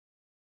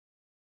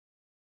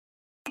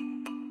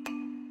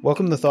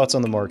Welcome to Thoughts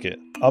on the Market.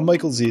 I'm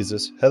Michael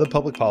Zezas, Head of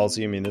Public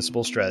Policy and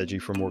Municipal Strategy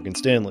for Morgan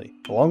Stanley.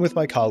 Along with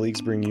my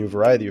colleagues bringing you a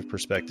variety of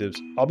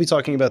perspectives, I'll be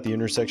talking about the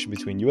intersection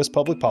between U.S.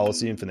 public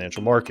policy and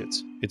financial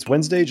markets. It's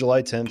Wednesday,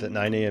 July 10th at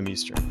 9 a.m.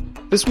 Eastern.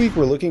 This week,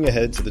 we're looking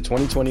ahead to the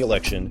 2020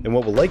 election and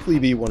what will likely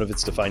be one of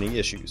its defining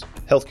issues,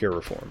 healthcare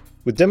reform.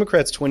 With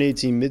Democrats'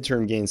 2018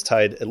 midterm gains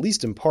tied, at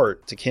least in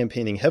part, to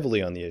campaigning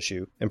heavily on the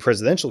issue, and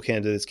presidential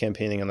candidates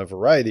campaigning on a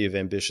variety of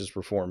ambitious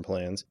reform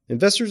plans,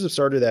 investors have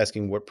started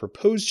asking what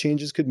proposed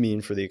changes could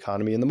mean for the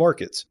economy and the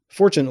markets.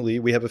 Fortunately,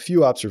 we have a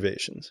few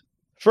observations.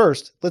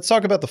 First, let's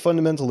talk about the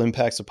fundamental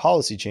impacts of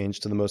policy change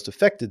to the most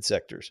affected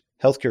sectors,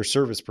 healthcare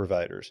service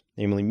providers,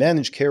 namely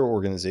managed care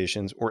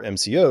organizations, or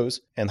MCOs,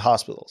 and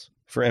hospitals.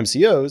 For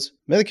MCOs,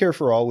 Medicare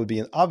for All would be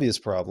an obvious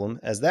problem,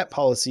 as that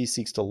policy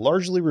seeks to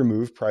largely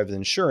remove private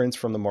insurance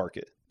from the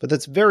market. But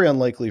that's very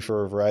unlikely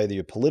for a variety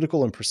of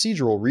political and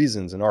procedural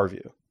reasons in our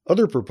view.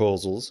 Other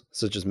proposals,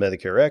 such as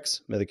Medicare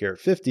X, Medicare at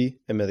 50,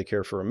 and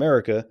Medicare for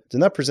America, do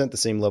not present the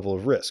same level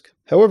of risk.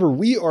 However,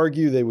 we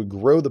argue they would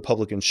grow the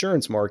public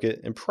insurance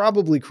market and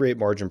probably create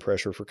margin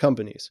pressure for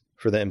companies.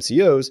 For the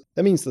MCOs,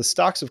 that means the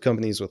stocks of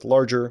companies with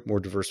larger,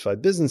 more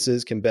diversified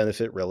businesses can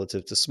benefit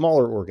relative to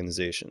smaller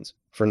organizations.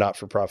 For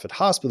not-for-profit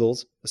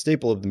hospitals, a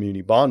staple of the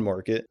muni bond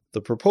market,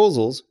 the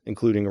proposals,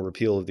 including a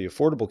repeal of the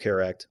Affordable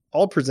Care Act,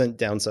 all present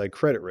downside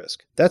credit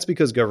risk. That's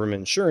because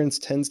government insurance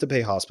tends to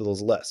pay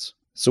hospitals less.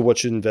 So what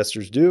should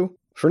investors do?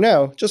 For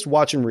now, just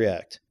watch and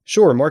react.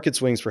 Sure, market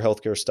swings for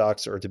healthcare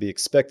stocks are to be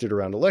expected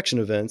around election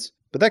events,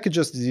 but that could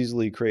just as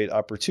easily create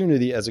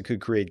opportunity as it could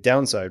create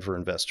downside for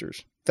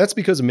investors. That's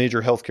because a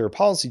major healthcare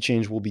policy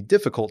change will be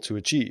difficult to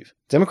achieve.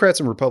 Democrats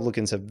and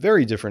Republicans have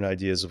very different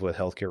ideas of what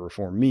healthcare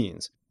reform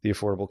means. The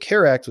Affordable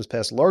Care Act was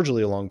passed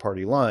largely along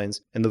party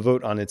lines, and the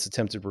vote on its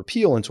attempted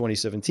repeal in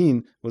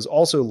 2017 was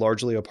also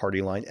largely a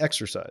party line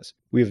exercise.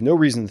 We have no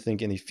reason to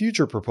think any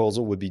future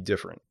proposal would be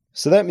different.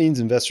 So that means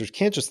investors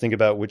can't just think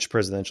about which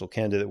presidential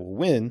candidate will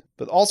win,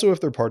 but also if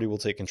their party will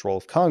take control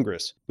of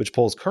Congress, which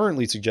polls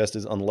currently suggest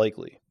is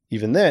unlikely.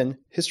 Even then,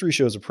 history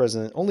shows a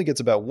president only gets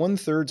about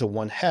 1/3 to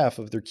 1/2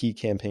 of their key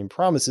campaign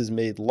promises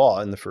made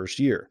law in the first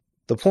year.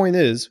 The point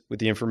is, with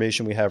the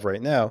information we have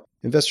right now,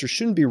 investors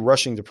shouldn't be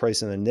rushing to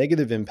price in a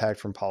negative impact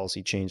from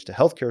policy change to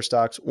healthcare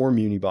stocks or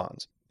muni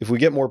bonds. If we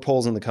get more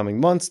polls in the coming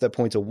months that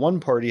point to one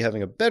party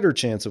having a better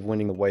chance of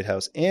winning the White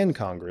House and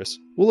Congress,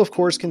 we'll of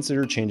course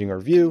consider changing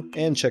our view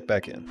and check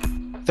back in.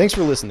 Thanks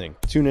for listening.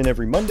 Tune in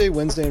every Monday,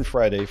 Wednesday, and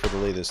Friday for the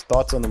latest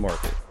thoughts on the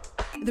market.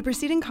 The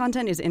preceding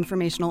content is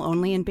informational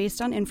only and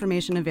based on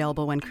information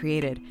available when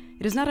created.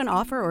 It is not an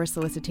offer or a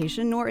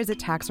solicitation, nor is it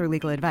tax or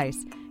legal advice.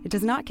 It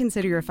does not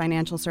consider your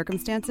financial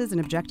circumstances and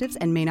objectives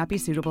and may not be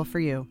suitable for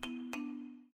you.